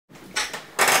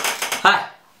Hi!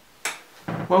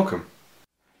 Welcome.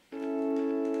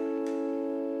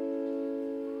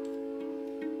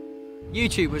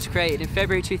 YouTube was created in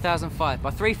February 2005 by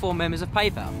 3 former members of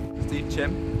PayPal. Steve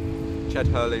Chen, Chad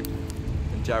Hurley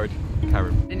and Jared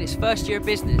Karim. In its first year of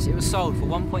business, it was sold for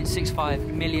 $1.65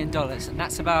 million, and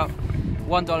that's about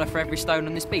 $1 for every stone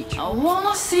on this beach. I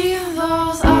wanna see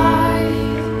those eyes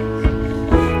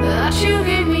that you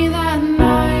gave me that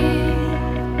night.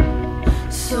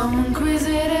 So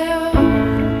inquisitive,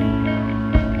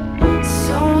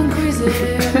 so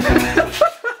inquisitive.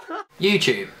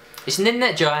 YouTube. It's an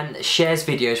internet giant that shares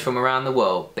videos from around the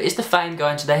world, but is the fame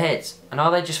going to their heads? And are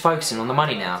they just focusing on the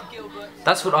money now?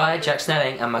 That's what I, Jack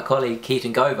Snelling, and my colleague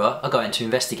Keaton Gover are going to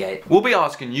investigate. We'll be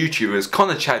asking YouTubers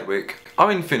Connor Chadwick,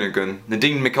 Owen Finnegan,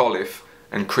 Nadine McAuliffe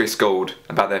and Chris Gould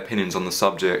about their opinions on the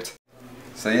subject.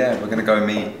 So yeah, we're going to go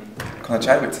meet Connor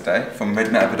Chadwick today from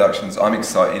Red Matter Productions. I'm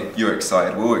excited, you're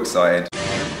excited, we're all excited.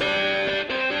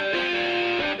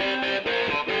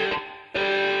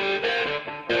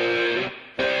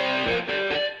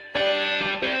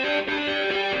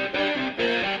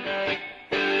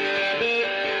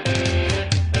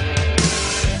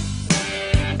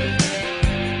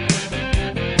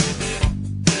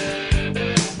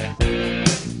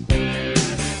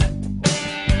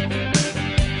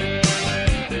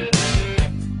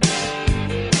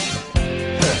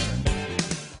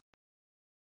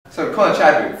 So Connor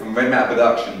Chadwick from Red Matter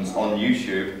Productions on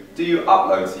YouTube. Do you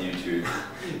upload to YouTube?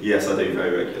 Yes, I do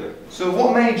very regularly. So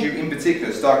what made you in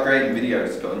particular start creating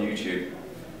videos to put on YouTube?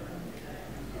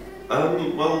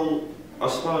 Well, I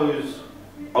suppose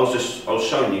I was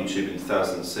shown YouTube in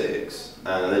 2006 and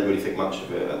I didn't really think much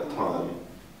of it at the time.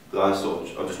 But I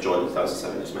just joined in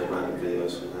 2007 and just made random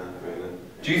videos from there, really.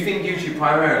 Do you think YouTube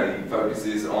primarily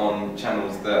focuses on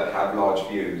channels that have large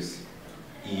views?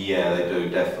 Yeah, they do,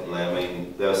 definitely. I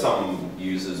mean, there are some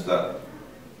users that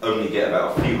only get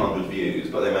about a few hundred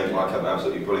views, but they make like an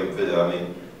absolutely brilliant video. I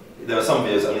mean, there are some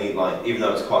videos only like, even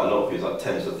though it's quite a lot of views, like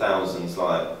tens of thousands,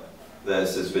 like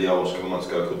there's this video I watched a couple months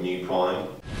ago called New Prime.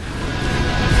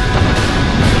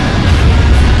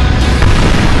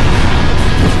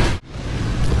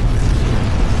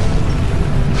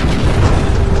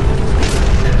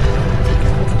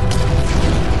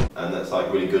 And that's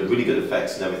like really good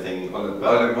effects and everything.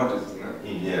 Rogers, isn't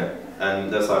it? Yeah,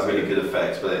 and that's like really good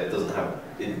effects, but it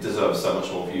deserves so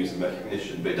much more views and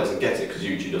recognition, but it doesn't get it because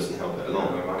YouTube doesn't help it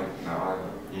along.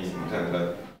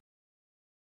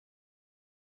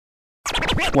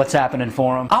 What's happening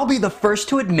for him? I'll be the first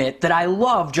to admit that I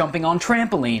love jumping on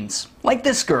trampolines, like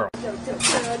this girl.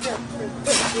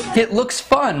 It looks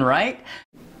fun, right?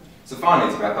 So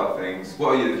finally, to wrap up things,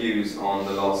 what are your views on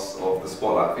the loss of the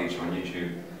Spotlight feature on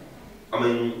YouTube? I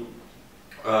mean,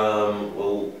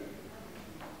 well,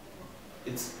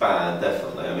 it's bad,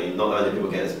 definitely. I mean, not only people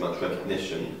get as much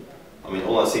recognition, I mean,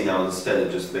 all I see now is instead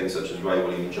of just things such as Ray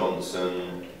William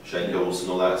Johnson, Shane Dawson,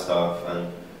 all that stuff,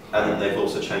 and then they've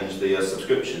also changed the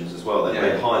subscriptions as well. They've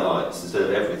made highlights instead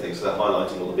of everything, so they're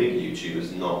highlighting all the big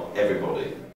YouTubers, not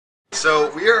everybody.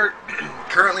 So we are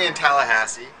currently in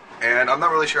Tallahassee, and I'm not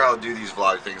really sure how to do these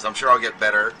vlog things. I'm sure I'll get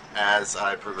better as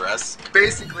I progress.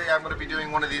 Basically, I'm going to be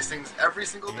doing one of these things every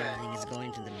single day. Everything is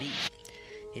going to the beat.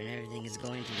 And everything is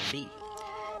going to the beat.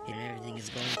 And everything is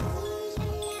going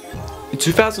In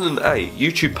 2008,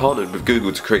 YouTube partnered with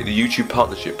Google to create the YouTube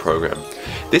Partnership Program.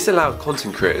 This allowed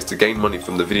content creators to gain money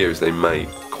from the videos they made.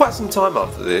 Quite some time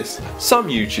after this, some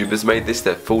YouTubers made this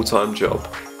their full-time job.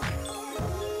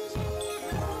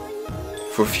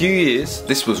 For a few years,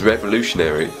 this was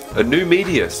revolutionary, a new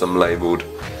media some labelled,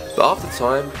 but after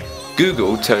time,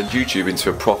 Google turned YouTube into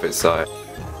a profit site.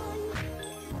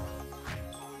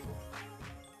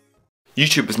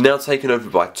 YouTube was now taken over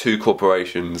by 2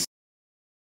 corporations,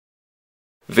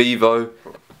 Vivo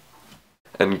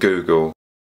and Google.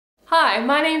 Hi,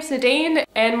 my name's Nadine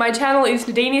and my channel is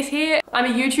Nadine is Here. I'm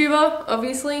a YouTuber,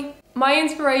 obviously. My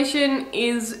inspiration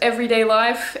is everyday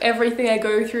life, everything I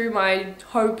go through, my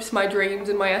hopes, my dreams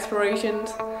and my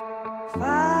aspirations.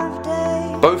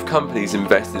 Both companies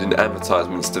invested in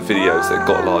advertisements to videos that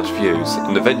got large views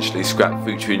and eventually scrapped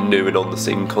featuring new and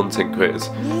on-the-scene content creators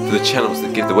for the channels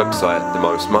that give the website the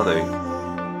most money.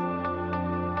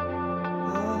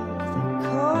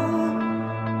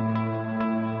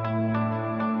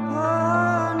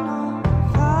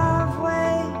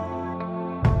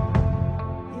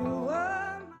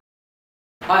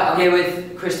 Hi, I'm here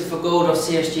with Christopher Gould of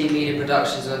CSG Media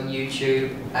Productions on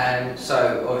YouTube, and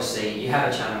so obviously you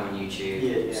have a channel on YouTube.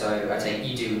 Yeah. So I take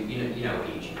you know what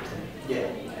YouTube is.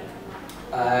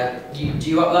 Yeah. Do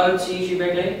you upload to YouTube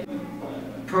regularly?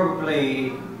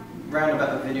 Probably round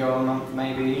about a video a month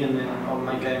maybe, and then on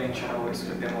my gaming channel it's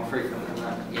a bit more frequent than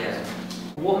that. Yeah.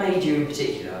 What made you in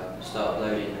particular start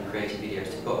uploading and creating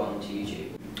videos to put onto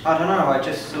YouTube? I don't know, I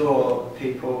just saw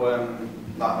people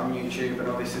like on YouTube, and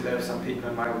obviously there were some people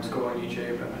in my old school on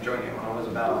YouTube, and I joined it when I was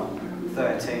about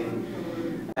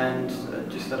 13, and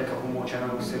just had a couple more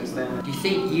channels since then. Do you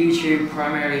think YouTube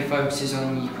primarily focuses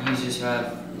on users who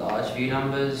have large view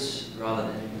numbers rather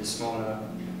than the smaller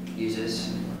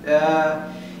users?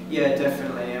 Yeah,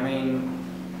 definitely. I mean,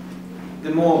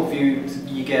 the more views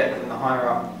you get and the higher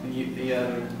up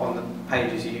on the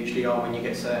pages you usually are when you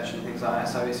get searched and things like that,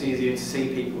 so it's easier to see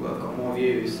people that have got more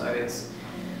views, so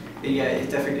it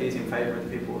definitely is in favour of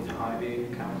the people with the high view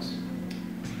counts.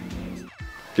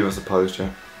 Give us a pose,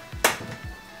 Jeff.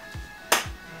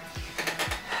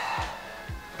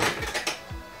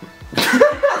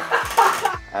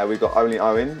 We've got Only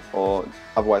Owen, or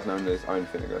otherwise known as Owen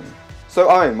Finnegan. So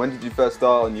Owen, when did you first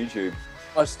start on YouTube?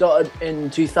 I started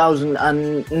in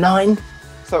 2009.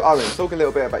 So Owen, talk a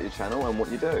little bit about your channel and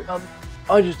what you do.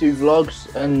 I just do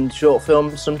vlogs and short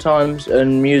films sometimes,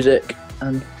 and music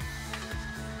and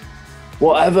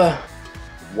whatever.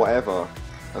 Whatever?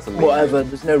 That's amazing. Whatever,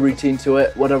 there's no routine to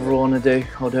it. Whatever I want to do,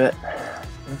 I'll do it.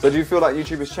 So do you feel like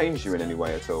YouTube has changed you in any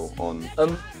way at all?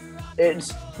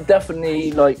 It's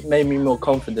definitely like made me more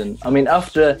confident. I mean,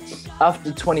 after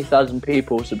 20,000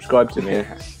 people subscribed to me,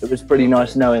 it was pretty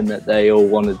nice knowing that they all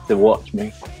wanted to watch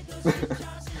me.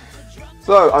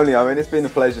 So, Only Owen, it's been a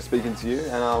pleasure speaking to you,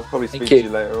 and I'll probably speak to you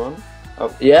later on.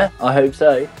 Oh. Yeah, I hope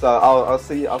so. So I'll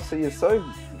see you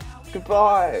soon.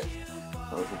 Goodbye.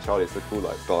 Oh, Charlie, it's so cool,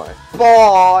 like bye.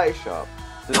 Bye. Shut up.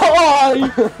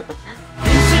 Bye.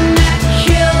 Internet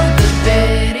killed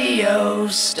the video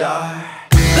star.